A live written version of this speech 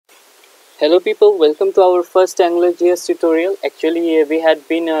Hello people, welcome to our first AngularJs tutorial. Actually, we had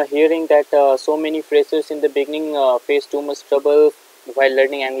been hearing that so many freshers in the beginning face too much trouble while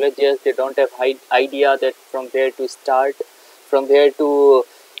learning AngularJs. They don't have idea that from where to start, from where to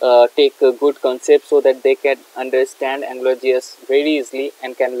take a good concept so that they can understand AngularJs very easily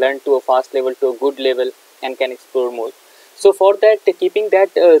and can learn to a fast level, to a good level, and can explore more. So for that, keeping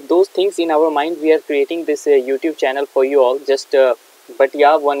that those things in our mind, we are creating this YouTube channel for you all. But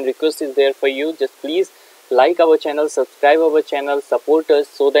yeah, one request is there for you. Just please like our channel, subscribe our channel, support us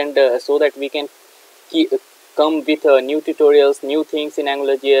so that we can keep, come with new tutorials, new things in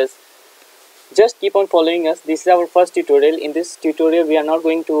AngularJS. Just keep on following us. This is our first tutorial. In this tutorial, we are not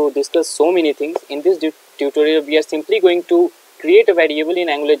going to discuss so many things. In this tutorial, we are simply going to create a variable in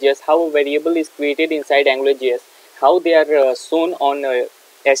AngularJS, how a variable is created inside AngularJS, how they are shown on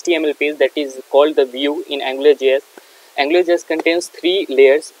HTML page, that is called the view in AngularJS. AngularJS contains three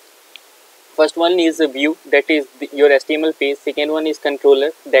layers. First one is a view, that is your HTML page. Second one is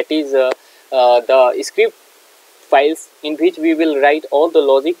controller, that is the script files in which we will write all the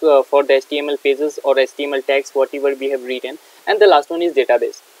logic for the HTML pages or HTML tags, whatever we have written. And the last one is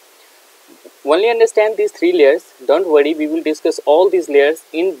database. Only understand these three layers. Don't worry, we will discuss all these layers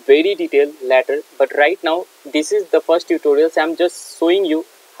in very detail later. But right now, this is the first tutorial, so I'm just showing you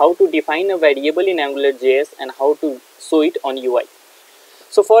how to define a variable in AngularJS and how to show it on UI.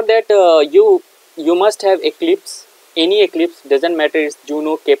 So for that, you must have Eclipse. Any Eclipse, doesn't matter, it's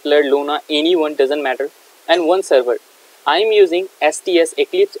Juno, Kepler, Luna, anyone, doesn't matter. And one server. I am using STS,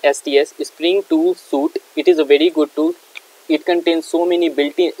 Eclipse STS Spring Tool Suite. It is a very good tool. It contains so many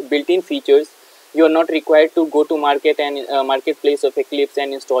built-in features. You are not required to go to marketplace of Eclipse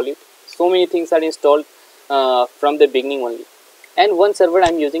and install it. So many things are installed from the beginning only. And one server I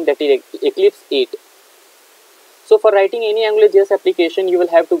am using, that is Eclipse 8. So for writing any AngularJS application, you will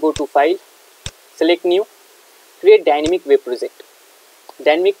have to go to File, select New, create Dynamic Web Project.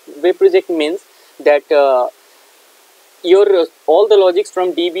 Dynamic Web Project means that your all the logics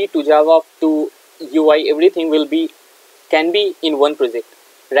from DB to Java to UI, everything can be in one project.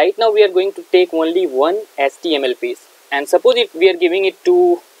 Right now we are going to take only one HTML page, and suppose we are giving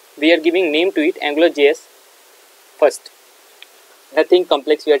name to it AngularJS first. Nothing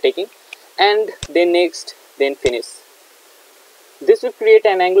complex we are taking, and then next, then finish. This will create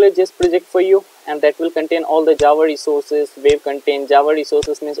an AngularJS project for you, and that will contain all the Java resources. Web content. Java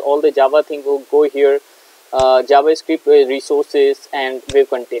resources means all the Java thing will go here. JavaScript resources and web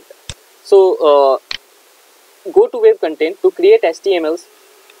content. So go to web content to create HTMLs.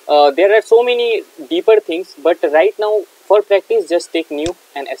 There are so many deeper things, but right now for practice, just take new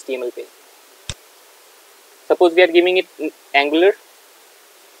and HTML page. Suppose we are giving it Angular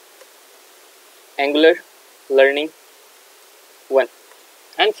learning 1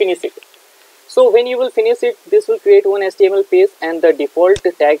 and finish it. So when you will finish it, this will create one HTML page and the default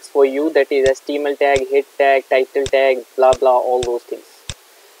tags for you, that is HTML tag, head tag, title tag, blah blah, all those things.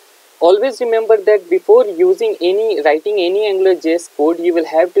 Always remember that before writing any AngularJS code, you will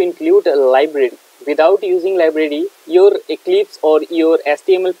have to include a library. Without using library, your Eclipse or your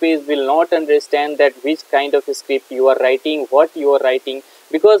HTML page will not understand that which kind of script you are writing, what you are writing,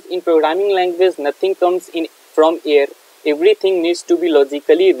 because in programming language nothing comes in from air. Everything needs to be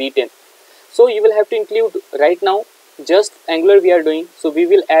logically written. So you will have to include, right now just Angular we are doing, so we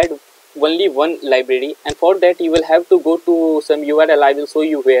will add only one library, and for that you will have to go to some URL. I will show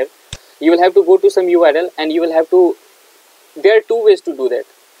you where. You will have to go to some URL and you will have to, there are two ways to do that.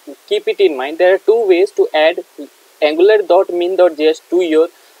 Keep it in mind, there are two ways to add angular.min.js to your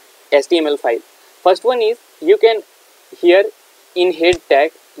HTML file. First one is, you can here in head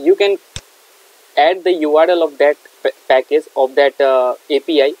tag, you can add the URL of that package, of that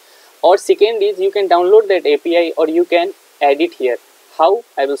API, or second is you can download that API or you can add it here. How?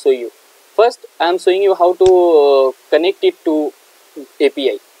 I will show you. First I am showing you how to connect it to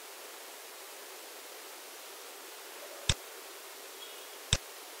API.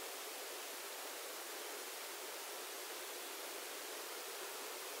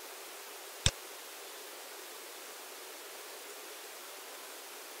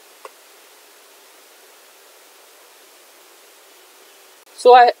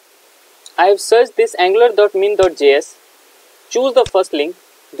 So I have searched this angular.min.js. Choose the first link.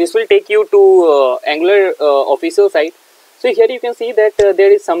 This will take you to Angular official site. So here you can see that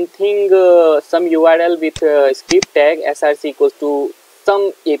there is something, some URL with script tag src equals to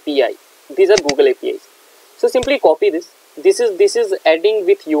some API. These are Google APIs. So simply copy this. This is adding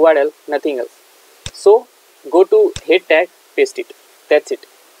with URL, nothing else. So go to head tag, paste it. That's it.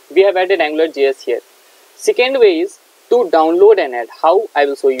 We have added AngularJS here. Second way is to download and add. How? I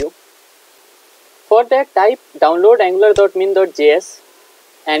will show you. For that, type download angular.min.js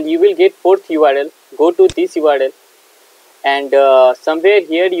and you will get fourth URL. Go to this URL and somewhere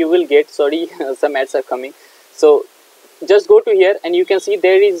here you will get, sorry, some ads are coming. So just go to here and you can see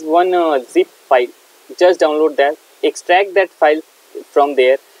there is one zip file. Just download that, extract that file from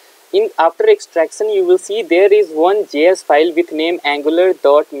there. After extraction, you will see there is one JS file with name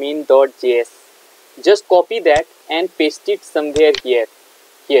angular.min.js. Just copy that and paste it somewhere here.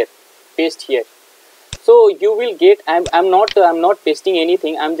 Paste here. So you will get, I'm not pasting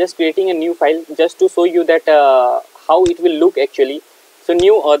anything, I'm just creating a new file just to show you that how it will look actually. So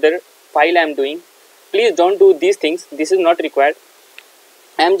new other file I'm doing. Please don't do these things, this is not required.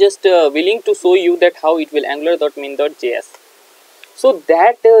 I'm just willing to show you that how it will angular.min.js. So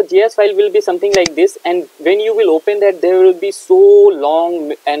that JS file will be something like this, and when you will open that, there will be so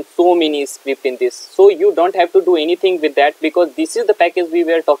long and so many script in this. So you don't have to do anything with that, because this is the package we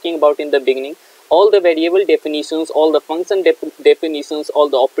were talking about in the beginning. All the variable definitions, all the function definitions, all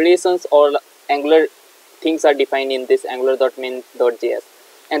the operations, all Angular things are defined in this angular.min.js,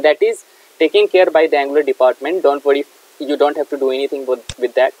 and that is taken care by the Angular department. Don't worry, you don't have to do anything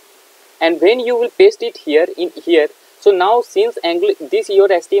with that. And when you will paste it here in here, so now since this your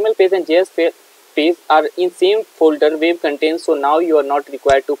HTML page and JS page are in same folder web contains, so now you are not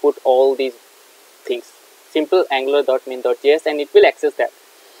required to put all these things. Simple angular.min.js and it will access that.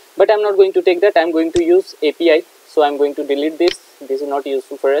 But I'm not going to take that, I'm going to use API. So I'm going to delete this. This is not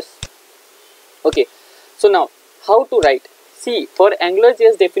useful for us. Okay, so now how to write? See, for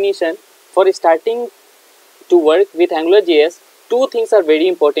AngularJS definition, for starting to work with AngularJS, two things are very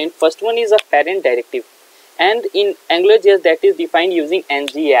important. First one is a parent directive, and in AngularJS that is defined using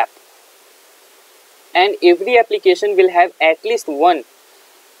ng-app, and every application will have at least one,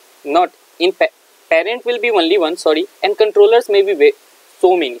 not in parent will be only one, sorry, and controllers may be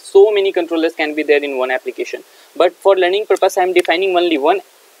so many controllers can be there in one application. But for learning purpose, I am defining only one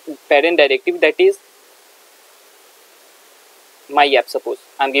parent directive, that is my app. Suppose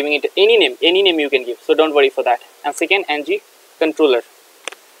I'm giving it any name you can give, so don't worry for that. And second, ng controller,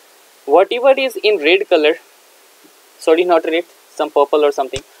 whatever is in red color, sorry, not red, some purple or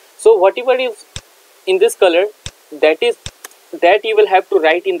something. So whatever is in this color, that you will have to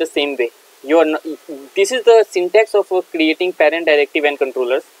write in the same way. You are not, this is the syntax of creating parent directive and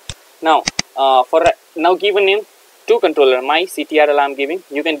controllers. Now now give a name to controller. My CTRL I am giving,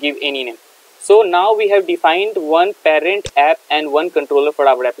 you can give any name. So now we have defined one parent app and one controller for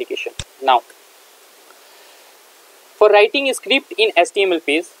our application. Now for writing a script in HTML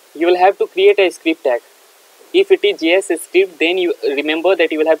page, you will have to create a script tag. If it is JS script, then you remember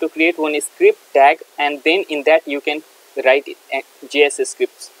that you will have to create one script tag, and then in that you can write JS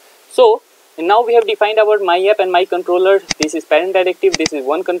scripts. So now we have defined our my app and my controller. This is parent directive, this is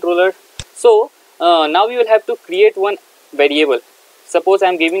one controller. So now we will have to create one variable. Suppose I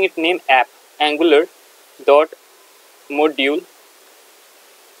am giving it name app angular dot module,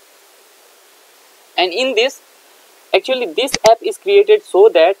 and in this, actually this app is created so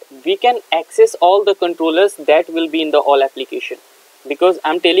that we can access all the controllers that will be in the all application. Because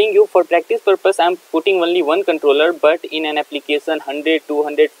I'm telling you, for practice purpose I'm putting only one controller, but in an application 100,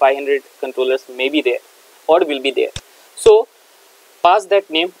 200, 500 controllers may be there or will be there. So pass that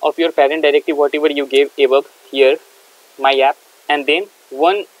name of your parent directive, whatever you gave above here, my app, and then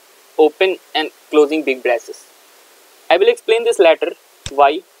one open and closing big braces. I will explain this later.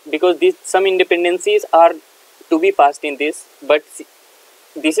 Why? Because some independencies are to be passed in this, but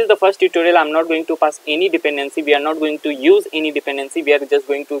this is the first tutorial. I'm not going to pass any dependency, we are not going to use any dependency, we are just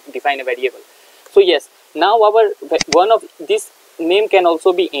going to define a variable. So yes, now our one of this name can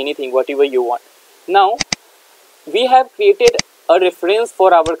also be anything, whatever you want. Now we have created a reference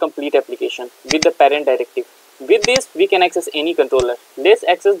for our complete application with the parent directive. With this we can access any controller. Let's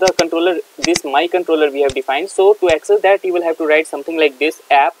access the controller, this my controller we have defined. So to access that, you will have to write something like this,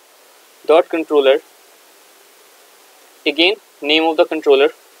 app dot controller, again name of the controller,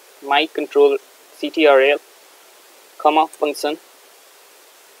 my controller, CTRL, comma function,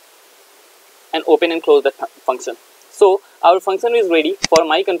 and open and close the function. So our function is ready for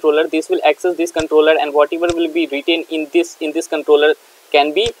my controller. This will access this controller, and whatever will be written in this controller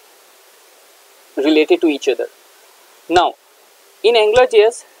can be related to each other. Now in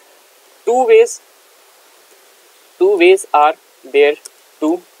AngularJS, two ways are there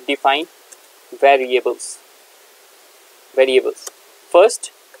to define variables.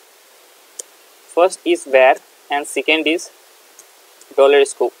 First is var and second is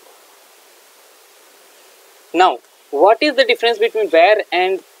 $scope. Now what is the difference between var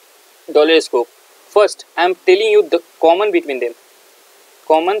and $scope? First I am telling you the common between them.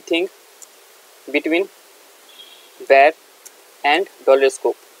 Common thing between var and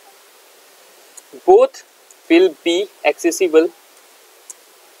 $scope. Both will be accessible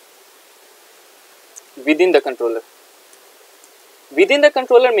within the controller. Within the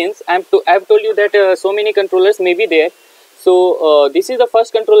controller means I have told you that so many controllers may be there. So this is the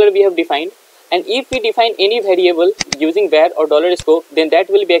first controller we have defined, and if we define any variable using var or $scope, then that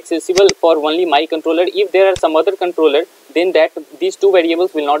will be accessible for only my controller. If there are some other controller, then that these two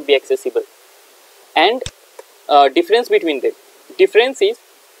variables will not be accessible. And difference between them, difference is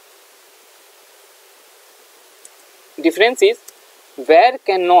var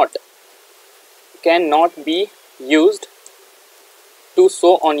cannot be used to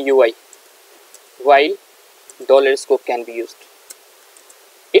show on UI, while $scope can be used.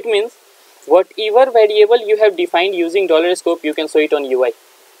 It means whatever variable you have defined using $scope, you can show it on UI.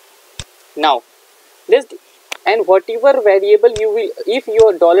 Now and whatever variable you will, if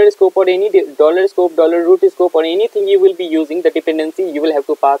your $scope or any $scope, $root scope or anything you will be using, the dependency you will have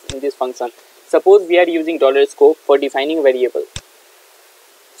to pass in this function. Suppose we are using $scope for defining variable.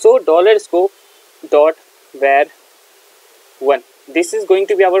 So $scope dot var 1. This is going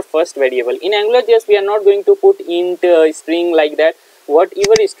to be our first variable. In AngularJS, we are not going to put int, string like that.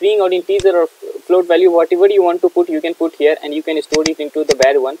 Whatever string or integer or float value, whatever you want to put, you can put here, and you can store it into the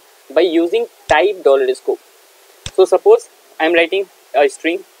var 1 by using type $scope. So suppose I am writing a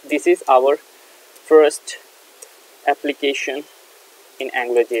string. This is our first application in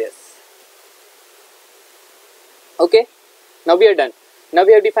AngularJS. Okay, now we are done. Now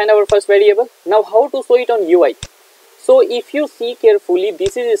we have defined our first variable. Now how to show it on UI? So if you see carefully,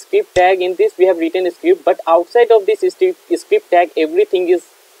 this is a script tag. In this we have written a script, but outside of this script tag, everything is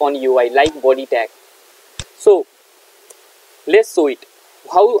on UI, like body tag. So let's show it.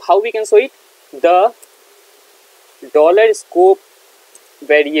 How we can show it? The $scope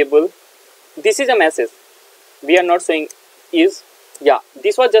variable. This is a message. We are not showing is, yeah,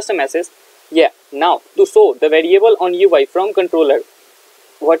 this was just a message. Yeah, now to show the variable on UI from controller,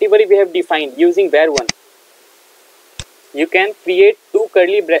 whatever we have defined using var 1, you can create two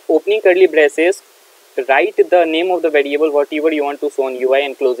opening curly braces, write the name of the variable, whatever you want to show on UI,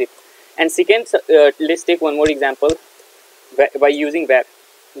 and close it. And second, let's take one more example by using var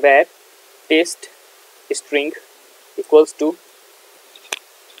test string equals to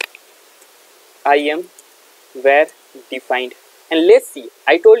im var defined. And let's see,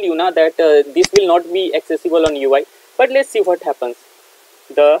 I told you now that this will not be accessible on UI, but let's see what happens.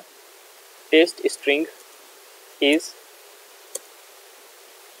 The test string is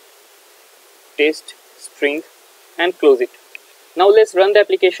test string, and close it. Now let's run the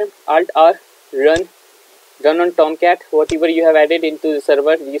application. Alt R, run on Tomcat, whatever you have added into the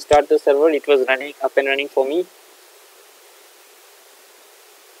server. Restart the server. It was running up and running for me.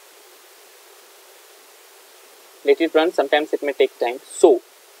 Let it run. Sometimes it may take time. So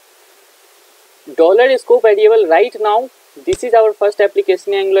 $scope variable right now, this is our first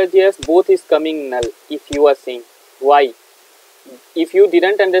application in AngularJS. Both is coming null. If you are saying why, if you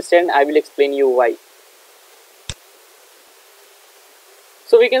didn't understand, I will explain you why.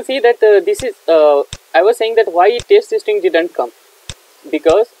 So we can see that this is I was saying that why test string didn't come,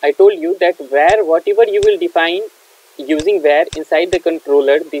 because I told you that var, whatever you will define using var inside the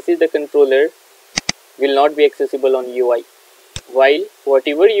controller, this is the controller, will not be accessible on UI, while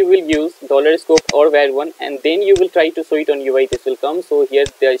whatever you will use $scope or var 1, and then you will try to show it on UI, this will come. So here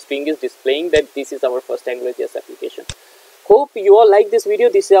the string is displaying that this is our first AngularJS application. Hope you all like this video.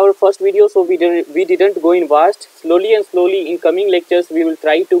 This is our first video, so we didn't go in vast. Slowly in coming lectures we will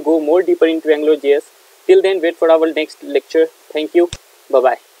try to go more deeper into AngularJS. Till then, wait for our next lecture. Thank you. Bye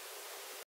bye.